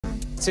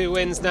2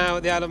 wins now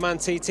at the Isle of Man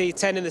TT,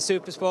 10 in the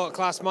Supersport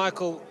class.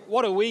 Michael,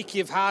 what a week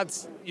you've had.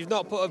 You've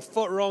not put a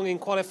foot wrong in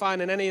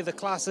qualifying in any of the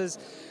classes,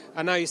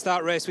 and now you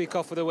start race week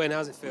off with a win.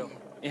 How's it feel?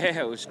 Yeah,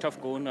 it was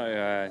tough going.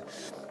 I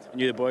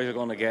knew the boys were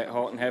going to get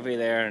hot and heavy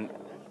there, and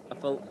I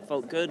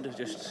felt good.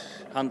 Just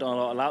hadn't done a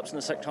lot of laps in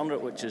the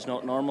 600, which is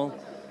not normal.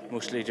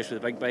 Mostly just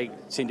with the big bike,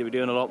 seemed to be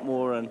doing a lot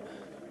more. And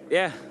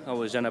yeah, I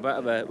was in a bit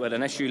of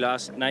an issue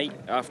last night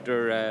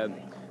after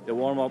the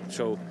warm-up,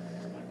 so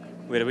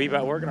we had a wee bit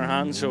of work in our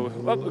hands. So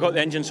we got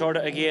the engine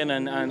sorted again,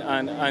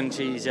 and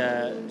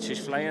she's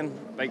flying,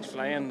 bike's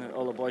flying.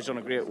 All the boys done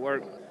a great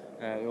work.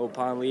 The old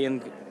pal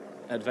Ian,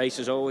 advice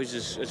as always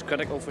is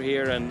critical for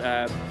here, and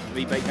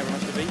wee bike never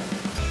missed a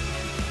beat.